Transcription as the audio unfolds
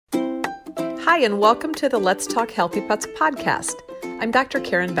Hi, and welcome to the Let's Talk Healthy Pets podcast. I'm Dr.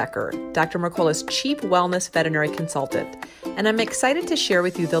 Karen Becker, Dr. Mercola's Chief Wellness Veterinary Consultant, and I'm excited to share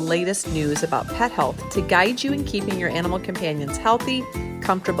with you the latest news about pet health to guide you in keeping your animal companions healthy,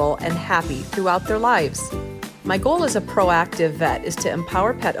 comfortable, and happy throughout their lives. My goal as a proactive vet is to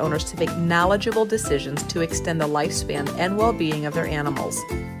empower pet owners to make knowledgeable decisions to extend the lifespan and well-being of their animals.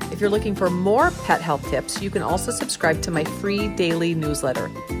 If you're looking for more pet health tips, you can also subscribe to my free daily newsletter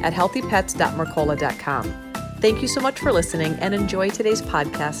at healthypets.mercola.com. Thank you so much for listening and enjoy today's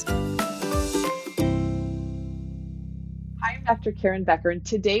podcast. Hi, I'm Dr. Karen Becker, and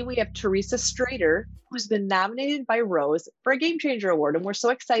today we have Teresa Strader, who's been nominated by Rose for a Game Changer Award. And we're so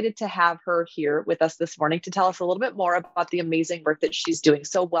excited to have her here with us this morning to tell us a little bit more about the amazing work that she's doing.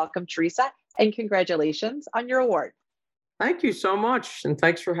 So welcome, Teresa, and congratulations on your award. Thank you so much. And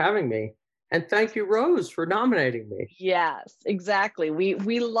thanks for having me. And thank you, Rose, for nominating me. Yes, exactly.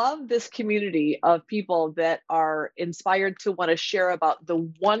 We love this community of people that are inspired to want to share about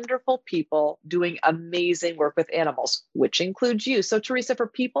the wonderful people doing amazing work with animals, which includes you. So, Teresa, for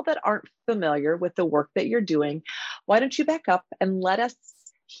people that aren't familiar with the work that you're doing, why don't you back up and let us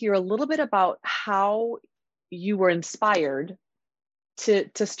hear a little bit about how you were inspired to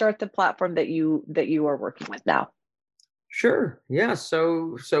start the platform that you are working with now? Sure. Yeah.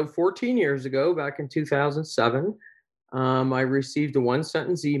 So 14 years ago, back in 2007, I received a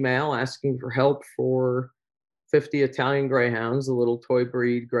one-sentence email asking for help for 50 Italian Greyhounds, the little toy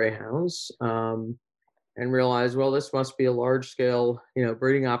breed Greyhounds, and realized, well, this must be a large-scale,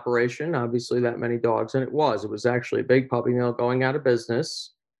 breeding operation. Obviously, that many dogs, and it was. It was actually a big puppy mill going out of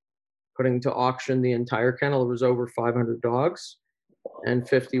business, putting to auction the entire kennel. There was over 500 dogs, and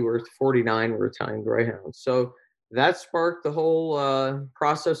 49 were Italian Greyhounds. So that sparked the whole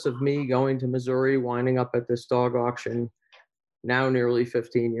process of me going to Missouri, winding up at this dog auction now nearly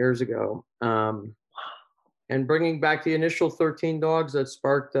 15 years ago, and bringing back the initial 13 dogs that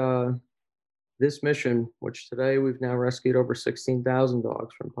sparked this mission, which today we've now rescued over 16,000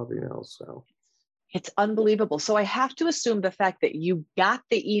 dogs from puppy mills. So it's unbelievable. So I have to assume the fact that you got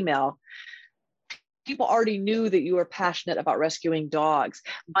the email, people already knew that you were passionate about rescuing dogs,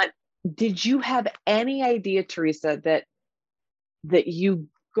 but did you have any idea, Teresa, that you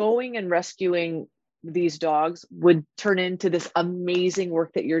going and rescuing these dogs would turn into this amazing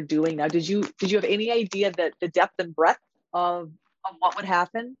work that you're doing now? Did you have any idea that the depth and breadth of what would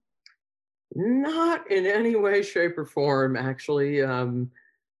happen? Not in any way, shape, or form, actually.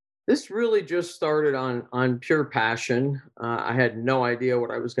 This really just started on pure passion. I had no idea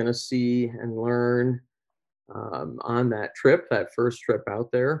what I was going to see and learn on that trip, that first trip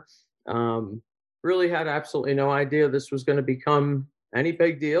out there. Really had absolutely no idea this was going to become any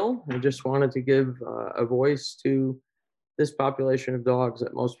big deal. I just wanted to give a voice to this population of dogs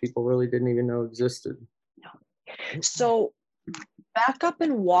that most people really didn't even know existed. So back up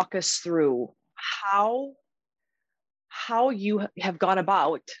and walk us through how you have gone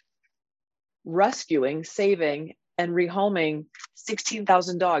about rescuing, saving, and rehoming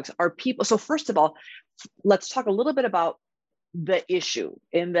 16,000 dogs. Are people, so first of all, let's talk a little bit about the issue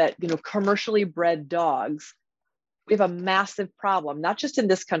in that, commercially bred dogs, we have a massive problem, not just in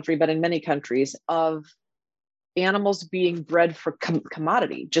this country, but in many countries, of animals being bred for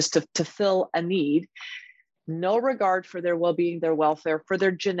commodity, just to fill a need. No regard for their well-being, their welfare, for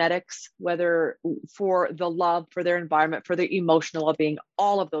their genetics, whether for the love, for their environment, for their emotional well-being,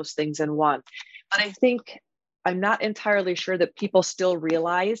 all of those things in one. But I think I'm not entirely sure that people still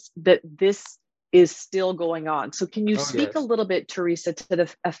realize that this is still going on. So can you speak a little bit, Teresa, to the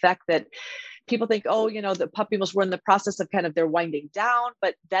effect that people think, the puppy mills were in the process of they're winding down,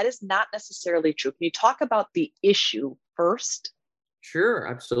 but that is not necessarily true. Can you talk about the issue first? Sure,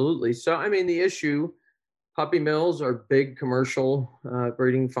 absolutely. So, the issue, puppy mills are big commercial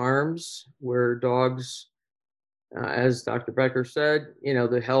breeding farms where dogs, as Dr. Becker said,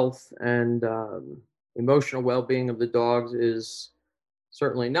 the health and emotional well-being of the dogs is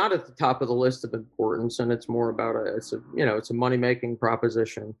certainly not at the top of the list of importance, and it's more about it's a money-making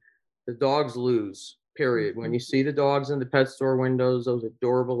proposition. The dogs lose, period. When you see the dogs in the pet store windows, those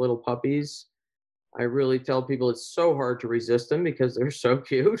adorable little puppies, I really tell people it's so hard to resist them because they're so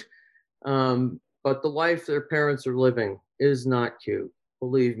cute. But the life their parents are living is not cute.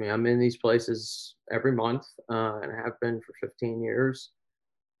 Believe me, I'm in these places every month and have been for 15 years.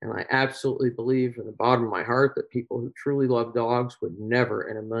 And I absolutely believe from the bottom of my heart that people who truly love dogs would never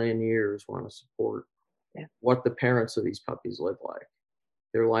in a million years want to support what the parents of these puppies live like.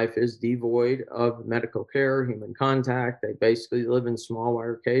 Their life is devoid of medical care, human contact. They basically live in small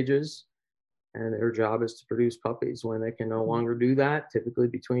wire cages. and their job is to produce puppies. When they can no longer do that, typically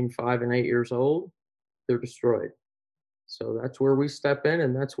between 5 and 8 years old, they're destroyed. So that's where we step in,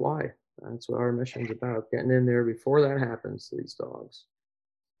 and that's why. That's what our mission's about, getting in there before that happens to these dogs.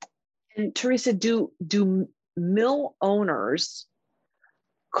 And Teresa, do mill owners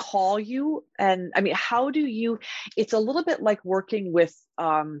call you? And I mean, how do you, it's a little bit like working with,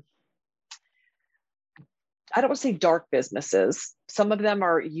 I don't want to say dark businesses. Some of them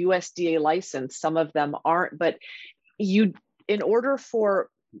are USDA licensed, some of them aren't, but in order for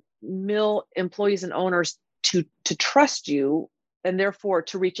mill employees and owners to trust you, and therefore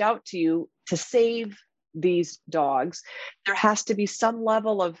to reach out to you to save these dogs, there has to be some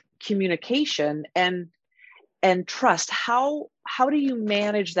level of communication and trust. How do you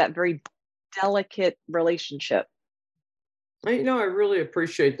manage that very delicate relationship? I really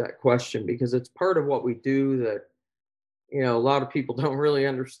appreciate that question, because it's part of what we do that, a lot of people don't really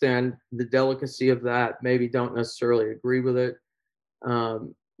understand the delicacy of that, maybe don't necessarily agree with it.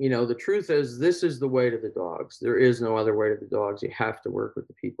 The truth is, this is the way to the dogs. There is no other way to the dogs. You have to work with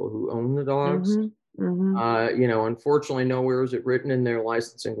the people who own the dogs. Mm-hmm. Mm-hmm. Unfortunately, nowhere is it written in their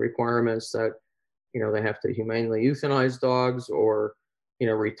licensing requirements that, they have to humanely euthanize dogs or,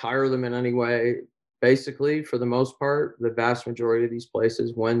 retire them in any way. Basically, for the most part, the vast majority of these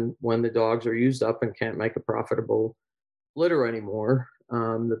places, when the dogs are used up and can't make a profitable litter anymore,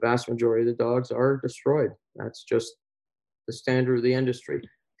 the vast majority of the dogs are destroyed. That's just the standard of the industry.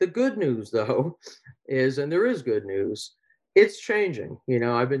 The good news, though, is, and there is good news, it's changing.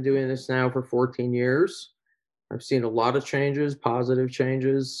 I've been doing this now for 14 years. I've seen a lot of changes, positive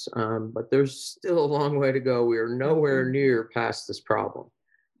changes, but there's still a long way to go. We are nowhere near past this problem.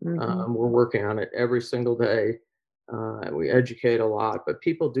 Mm-hmm. We're working on it every single day. We educate a lot, but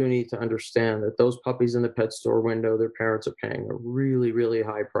people do need to understand that those puppies in the pet store window, their parents are paying a really, really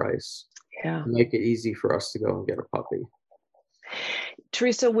high price Yeah. to make it easy for us to go and get a puppy.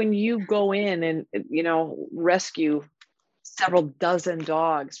 Teresa, when you go in and rescue several dozen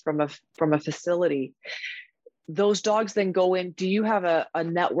dogs from a facility, those dogs then go in. Do you have a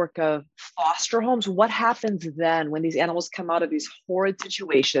network of foster homes? What happens then when these animals come out of these horrid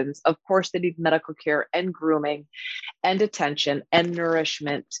situations? Of course, they need medical care and grooming and attention and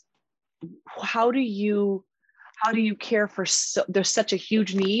nourishment. How do you care for there's such a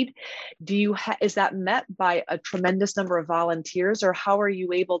huge need? Is that met by a tremendous number of volunteers, or how are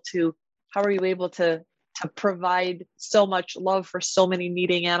you able to provide so much love for so many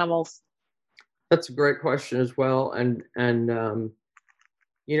needing animals? That's a great question as well. And in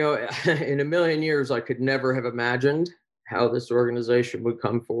a million years, I could never have imagined how this organization would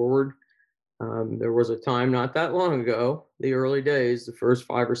come forward. There was a time not that long ago, the early days, the first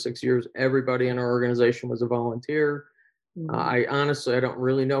 5 or 6 years, everybody in our organization was a volunteer. Mm-hmm. I don't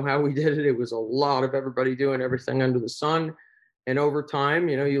really know how we did it. It was a lot of everybody doing everything under the sun. And over time,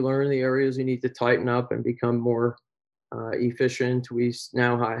 you learn the areas you need to tighten up and become more efficient. We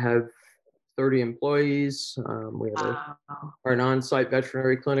now have 30 employees. We have an on-site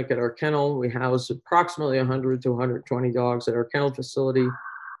veterinary clinic at our kennel. We house approximately 100 to 120 dogs at our kennel facility.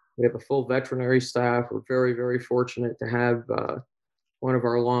 We have a full veterinary staff. We're very, very fortunate to have one of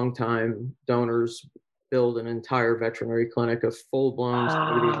our longtime donors build an entire veterinary clinic, a full-blown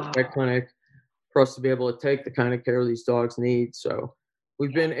state-of-the-art vet clinic, for us to be able to take the kind of care these dogs need. So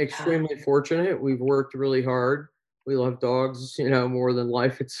we've been extremely fortunate. We've worked really hard. We love dogs, more than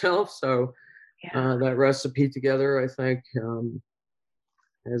life itself. So that recipe together, I think,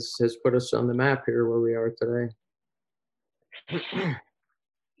 has put us on the map here where we are today.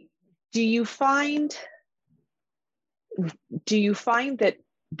 Do you find that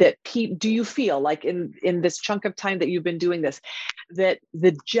do you feel like in this chunk of time that you've been doing this, that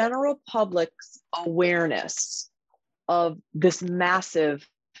the general public's awareness of this massive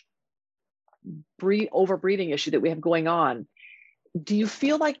overbreeding issue that we have going on, do you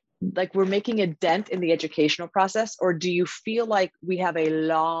feel like we're making a dent in the educational process, or do you feel like we have a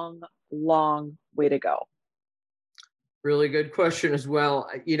long way to go? Really good question as well.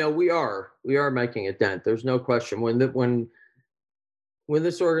 We are making a dent. There's no question. When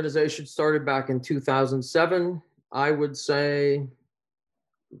this organization started back in 2007, I would say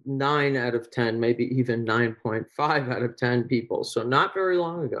 9 out of 10, maybe even 9.5 out of 10 people. So not very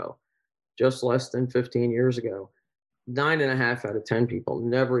long ago, just less than 15 years ago, 9.5 out of 10 people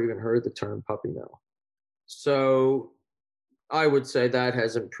never even heard the term puppy mill. So I would say that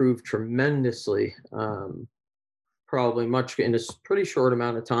has improved tremendously. Probably much in a pretty short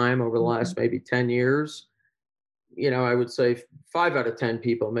amount of time over the last maybe 10 years. I would say 5 out of 10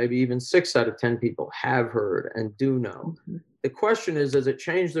 people, maybe even 6 out of 10 people have heard and do know. Mm-hmm. The question is, does it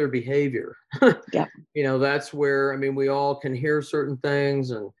change their behavior? Yeah. That's where, we all can hear certain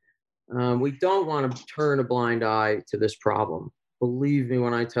things, and we don't want to turn a blind eye to this problem. Believe me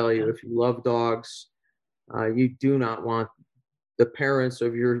when I tell you, if you love dogs, you do not want the parents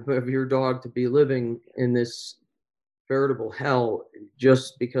of your dog to be living in this veritable hell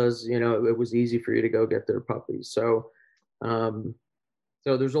just because it was easy for you to go get their puppies. So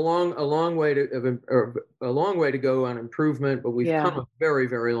there's a long way to go on improvement, but we've come a very,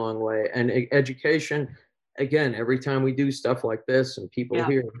 very long way. And education, again, every time we do stuff like this and people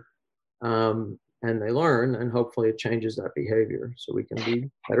hear, and they learn, and hopefully it changes that behavior so we can be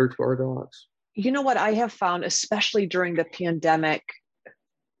better to our dogs. You know what I have found, especially during the pandemic,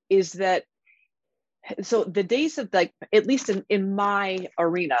 is that so the days of, like, at least in my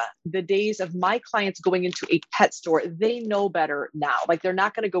arena, the days of my clients going into a pet store, they know better now. Like, they're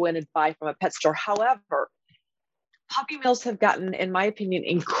not going to go in and buy from a pet store. However, puppy mills have gotten, in my opinion,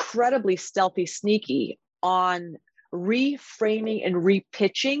 incredibly stealthy, sneaky on reframing and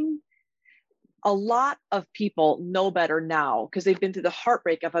repitching. A lot of people know better now because they've been through the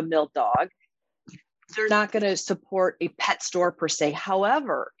heartbreak of a milled dog. They're not going to support a pet store per se.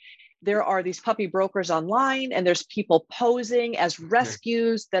 However, there are these puppy brokers online, and there's people posing as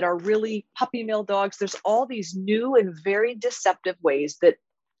rescues that are really puppy mill dogs. There's all these new and very deceptive ways that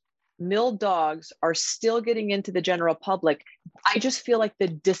mill dogs are still getting into the general public. I just feel like the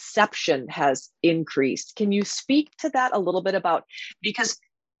deception has increased. Can you speak to that a little bit about, because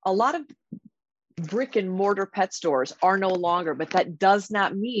a lot of brick and mortar pet stores are no longer, but that does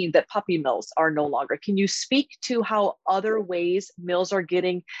not mean that puppy mills are no longer. Can you speak to how other ways mills are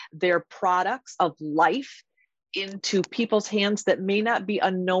getting their products of life into people's hands that may not be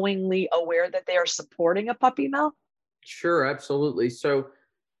unknowingly aware that they are supporting a puppy mill? Sure, absolutely. So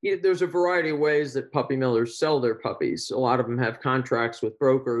there's a variety of ways that puppy millers sell their puppies. A lot of them have contracts with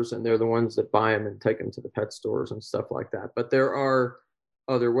brokers, and they're the ones that buy them and take them to the pet stores and stuff like that. But there are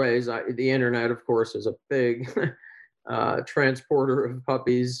other ways. The internet, of course, is a big transporter of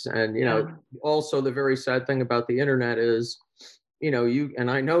puppies. And, also the very sad thing about the internet is,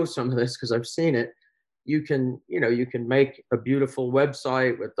 and I know some of this because I've seen it, you can make a beautiful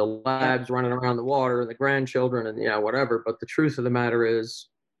website with the labs running around the water and the grandchildren and, whatever. But the truth of the matter is,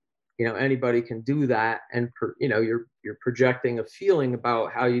 anybody can do that. And, you're projecting a feeling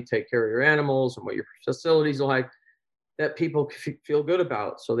about how you take care of your animals and what your facilities are like, that people feel good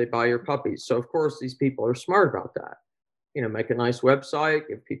about. So they buy your puppies. So of course, these people are smart about that. Make a nice website,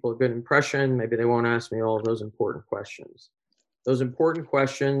 give people a good impression. Maybe they won't ask me all of those important questions. Those important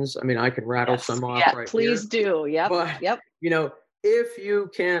questions, I can rattle some off right please here. Do. Yep. But, if you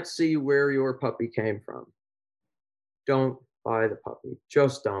can't see where your puppy came from, don't buy the puppy.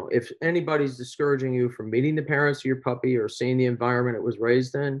 Just don't. If anybody's discouraging you from meeting the parents of your puppy or seeing the environment it was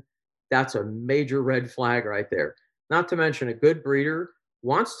raised in, that's a major red flag right there. Not to mention, a good breeder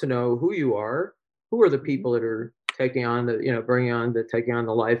wants to know who you are, who are the people that are taking on taking on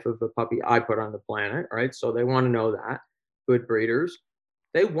the life of a puppy I put on the planet, right? So they want to know that. Good breeders,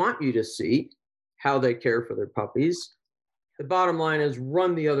 they want you to see how they care for their puppies. The bottom line is,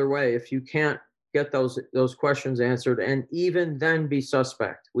 run the other way if you can't get those questions answered, and even then be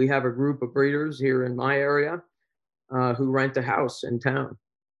suspect. We have a group of breeders here in my area who rent a house in town.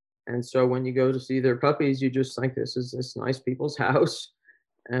 And so when you go to see their puppies, you just think this is this nice people's house.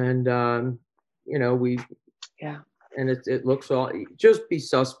 And, and it looks all, just be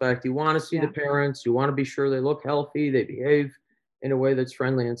suspect. You want to see the parents, you want to be sure they look healthy, they behave in a way that's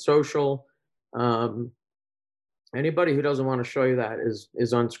friendly and social. Anybody who doesn't want to show you that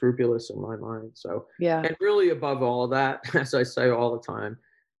is unscrupulous in my mind. So, and really above all of that, as I say all the time,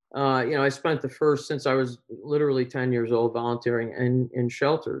 I spent since I was literally 10 years old, volunteering in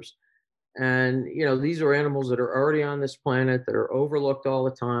shelters. And, these are animals that are already on this planet, that are overlooked all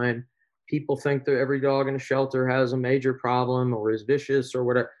the time. People think that every dog in a shelter has a major problem or is vicious or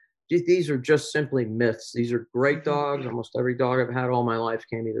whatever. These are just simply myths. These are great dogs. Almost every dog I've had all my life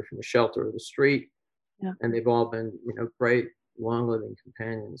came either from the shelter or the street. Yeah. And they've all been, great, long-living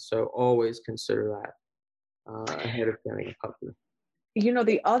companions. So always consider that ahead of getting a puppy.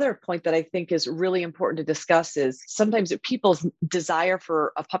 The other point that I think is really important to discuss is sometimes people's desire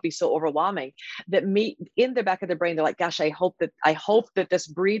for a puppy so overwhelming that in the back of their brain, they're like, gosh, I hope that this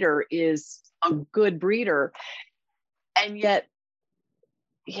breeder is a good breeder. And yet,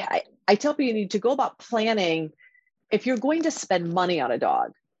 I tell people you need to go about planning. If you're going to spend money on a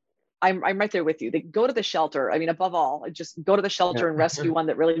dog, I'm right there with you. They go to the shelter. I mean, above all, just go to the shelter and Yeah. rescue one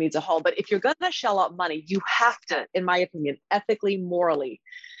that really needs a home. But if you're going to shell out money, you have to, in my opinion, ethically, morally,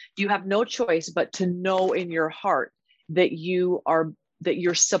 you have no choice but to know in your heart that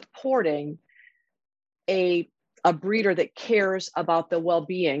you're supporting a breeder that cares about the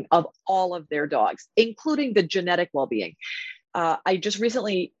well-being of all of their dogs, including the genetic well-being. I just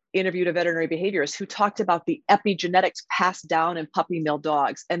recently interviewed a veterinary behaviorist who talked about the epigenetics passed down in puppy mill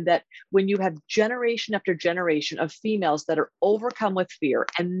dogs, and that when you have generation after generation of females that are overcome with fear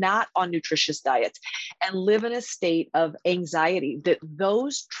and not on nutritious diets and live in a state of anxiety, that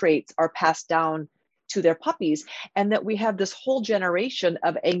those traits are passed down to their puppies, and that we have this whole generation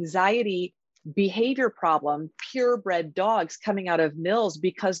of anxiety behavior problem, purebred dogs coming out of mills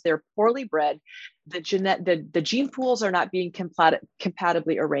because they're poorly bred. The gene pools are not being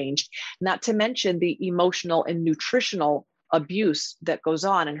compatibly arranged, not to mention the emotional and nutritional abuse that goes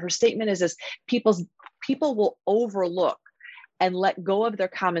on. And her statement is this: people will overlook and let go of their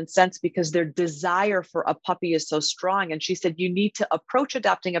common sense because their desire for a puppy is so strong. And she said, you need to approach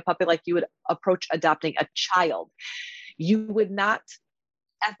adopting a puppy like you would approach adopting a child. You would not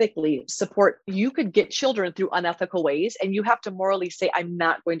ethically support, you could get children through unethical ways, and you have to morally say, I'm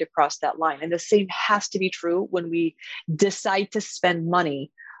not going to cross that line. And the same has to be true when we decide to spend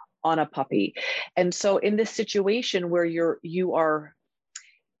money on a puppy. And so in this situation where you are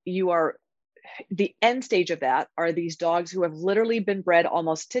the end stage of that are these dogs who have literally been bred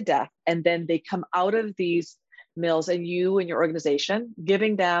almost to death, and then they come out of these mills, and you and your organization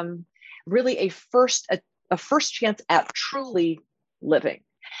giving them really a first chance at truly living.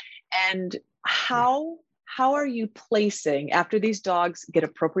 And how are you placing, after these dogs get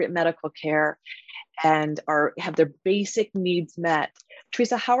appropriate medical care and have their basic needs met,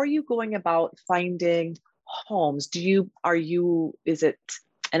 Teresa, how are you going about finding homes? Is it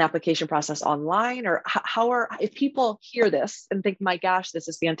an application process online, or if people hear this and think, my gosh, this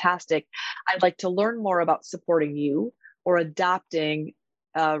is fantastic, I'd like to learn more about supporting you or adopting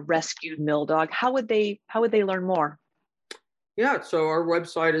a rescued mill dog, how would they learn more? Yeah, so our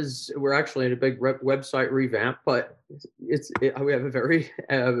website we're actually in a big website revamp, but we have a very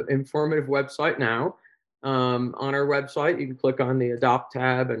informative website now. On our website, you can click on the Adopt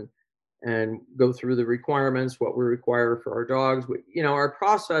tab and go through the requirements, what we require for our dogs. Our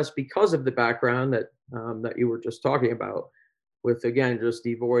process, because of the background that you were just talking about, with, again, just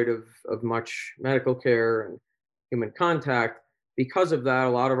devoid of much medical care and human contact, because of that,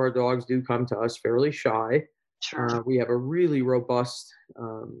 a lot of our dogs do come to us fairly shy. Sure. We have a really robust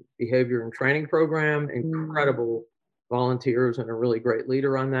behavior and training program, incredible volunteers, and a really great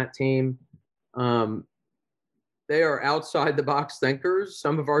leader on that team. They are outside the box thinkers.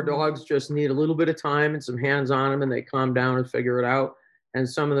 Some of our dogs just need a little bit of time and some hands on them, and they calm down and figure it out. And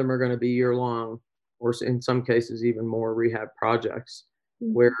some of them are going to be year-long, or in some cases even more, rehab projects,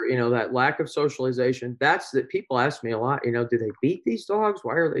 where that lack of socialization. That's that people ask me a lot. Do they beat these dogs?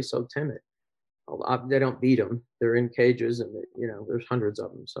 Why are they so timid? They don't beat them. They're in cages, and there's hundreds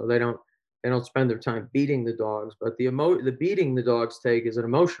of them, so they don't spend their time beating the dogs. But the beating the dogs take is an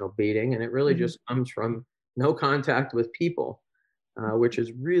emotional beating, and it really just comes from no contact with people, which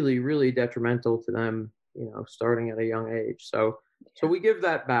is really, really detrimental to them, starting at a young age. So we give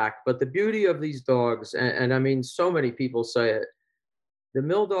that back. But the beauty of these dogs, and I mean, so many people say it, the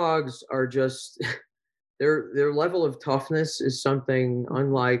mill dogs are just their level of toughness is something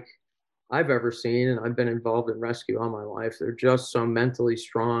unlike I've ever seen, and I've been involved in rescue all my life. They're just so mentally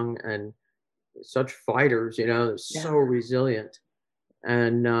strong and such fighters, they're so resilient.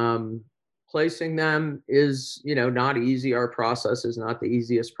 And placing them is, not easy. Our process is not the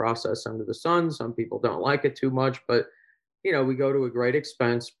easiest process under the sun. Some people don't like it too much, but, we go to a great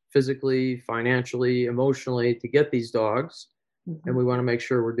expense physically, financially, emotionally to get these dogs. And we want to make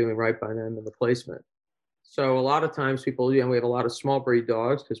sure we're doing right by them in the placement. So a lot of times people, we have a lot of small breed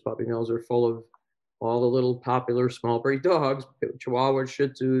dogs because puppy mills are full of all the little popular small breed dogs, Chihuahuas, Shih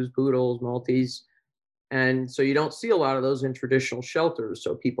Tzus, Poodles, Maltese. And so you don't see a lot of those in traditional shelters.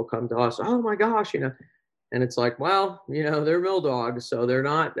 So people come to us, oh my gosh, and it's like, well, they're mill dogs. So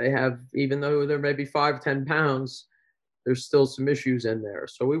they have, even though they're maybe 5-10 pounds, there's still some issues in there.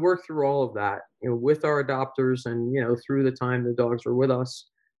 So we work through all of that, with our adopters and, through the time the dogs are with us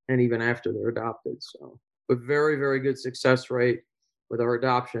and even after they're adopted. So with very, very good success rate with our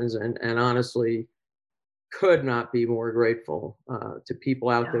adoptions, and honestly could not be more grateful to people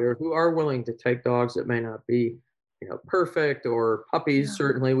out there who are willing to take dogs that may not be, perfect, or puppies.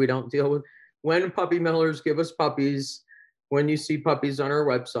 Certainly we don't deal with, when puppy millers give us puppies, when you see puppies on our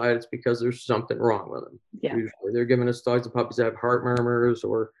website, it's because there's something wrong with them. Usually they're giving us dogs and puppies that have heart murmurs,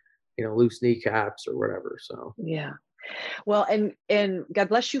 or, loose kneecaps or whatever. So Yeah. Well, and God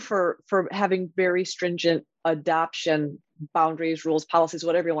bless you for having very stringent adoption boundaries, rules, policies,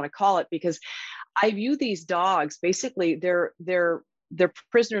 whatever you want to call it, because I view these dogs basically they're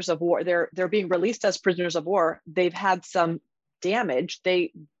prisoners of war. They're being released as prisoners of war. They've had some damage.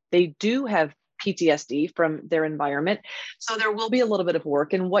 They do have PTSD from their environment. So there will be a little bit of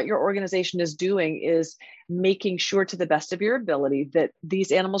work. And what your organization is doing is making sure to the best of your ability that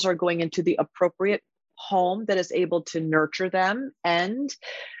these animals are going into the appropriate home that is able to nurture them and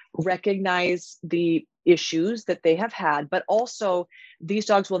recognize the issues that they have had, but also these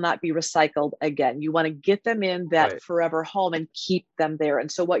dogs will not be recycled again. You want to get them in that right. forever home and keep them there.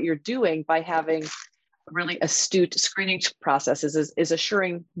 And so what you're doing by having really astute screening processes is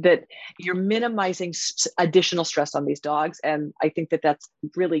assuring that you're minimizing additional stress on these dogs. And I think that that's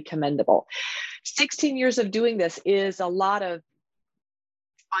really commendable. 16 years of doing this is a lot of,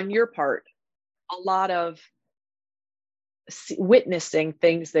 on your part, a lot of witnessing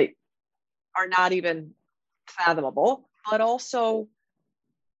things that are not even fathomable, but also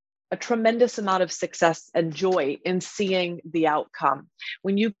a tremendous amount of success and joy in seeing the outcome.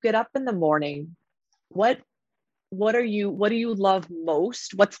 When you get up in the morning, what do you love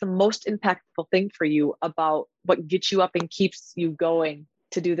most? What's the most impactful thing for you about what gets you up and keeps you going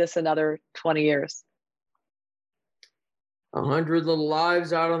to do this another 20 years? 100 little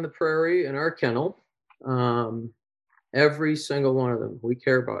lives out on the prairie in our kennel. Every single one of them. We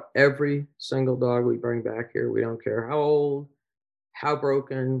care about every single dog we bring back here. We don't care how old, how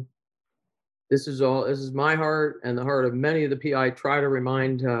broken. This is my heart and the heart of many of the PI. I try to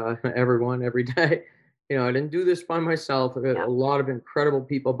remind everyone every day. I didn't do this by myself. I've got a lot of incredible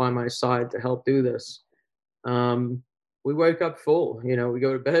people by my side to help do this. We wake up full. We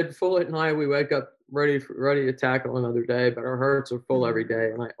go to bed full at night. We wake up ready to tackle another day, but our hearts are full every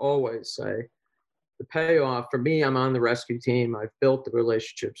day. And I always say, the payoff for me, I'm on the rescue team. I've built the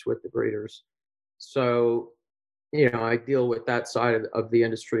relationships with the breeders. So, I deal with that side of the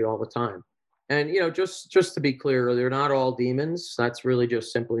industry all the time. And, just to be clear, they're not all demons. That's really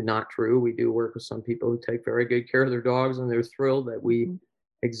just simply not true. We do work with some people who take very good care of their dogs, and they're thrilled that we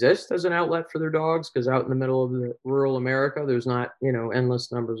exist as an outlet for their dogs, because out in the middle of the rural America, there's not,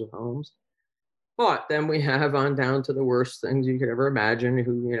 endless numbers of homes. But then we have on down to the worst things you could ever imagine,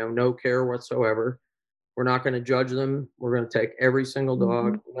 who, no care whatsoever. We're not going to judge them. We're going to take every single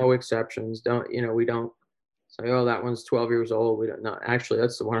dog, no exceptions. We don't say, oh, that one's 12 years old. We don't know. Actually,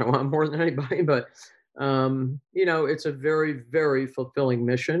 that's the one I want more than anybody. But, it's a very, very fulfilling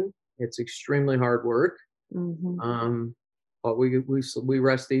mission. It's extremely hard work. But we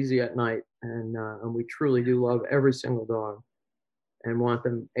rest easy at night, and we truly do love every single dog and want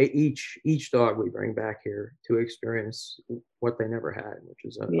them, each dog we bring back here, to experience what they never had, which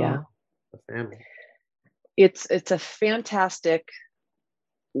is a family. It's a fantastic,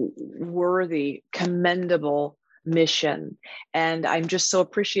 worthy, commendable mission. And I'm just so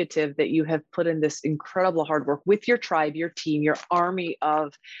appreciative that you have put in this incredible hard work with your tribe, your team, your army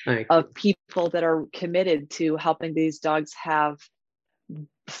of people that are committed to helping these dogs have,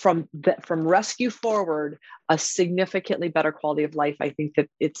 from rescue forward, a significantly better quality of life. I think that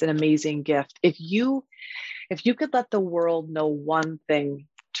it's an amazing gift. If you could let the world know one thing,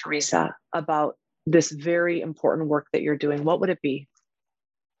 Teresa, about this very important work that you're doing, what would it be?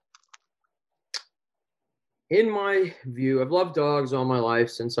 In my view, I've loved dogs all my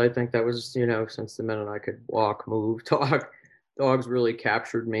life, since I think that was, since the minute I could walk, move, talk. Dogs really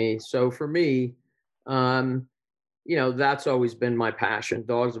captured me. So for me, that's always been my passion.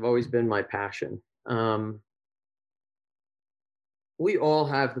 Dogs have always been my passion. We all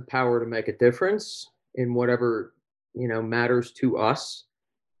have the power to make a difference in whatever, matters to us.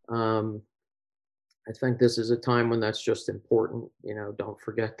 I think this is a time when that's just important. Don't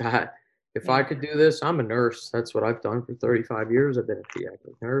forget that. If I could do this, I'm a nurse. That's what I've done for 35 years. I've been a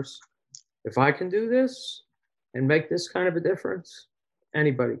pediatric nurse. If I can do this and make this kind of a difference,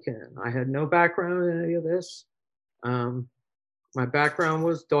 anybody can. I had no background in any of this. My background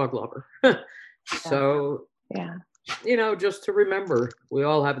was dog lover. So, just to remember, we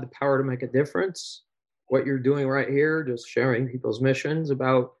all have the power to make a difference. What you're doing right here, just sharing people's missions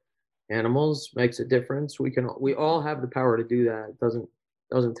about animals, makes a difference. We all have the power to do that. It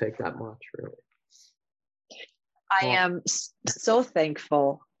doesn't take that much, really. I am so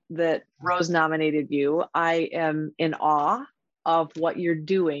thankful that Rose nominated you. I am in awe of what you're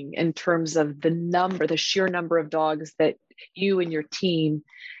doing in terms of the sheer number of dogs that you and your team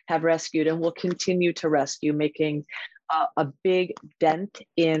have rescued and will continue to rescue, making a big dent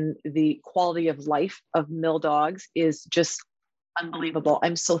in the quality of life of mill dogs is just unbelievable.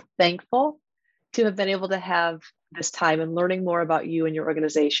 I'm so thankful to have been able to have this time and learning more about you and your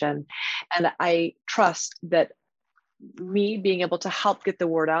organization. And I trust that me being able to help get the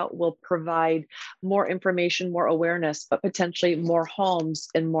word out will provide more information, more awareness, but potentially more homes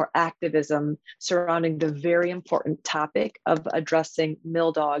and more activism surrounding the very important topic of addressing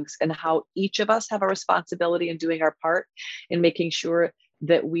mill dogs and how each of us have a responsibility in doing our part in making sure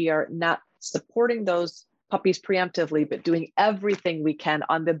that we are not supporting those puppies preemptively, but doing everything we can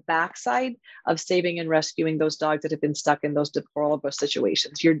on the backside of saving and rescuing those dogs that have been stuck in those deplorable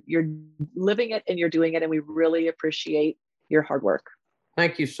situations. You're living it and you're doing it, and we really appreciate your hard work.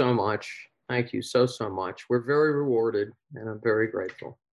 Thank you so much. Thank you so much. We're very rewarded, and I'm very grateful.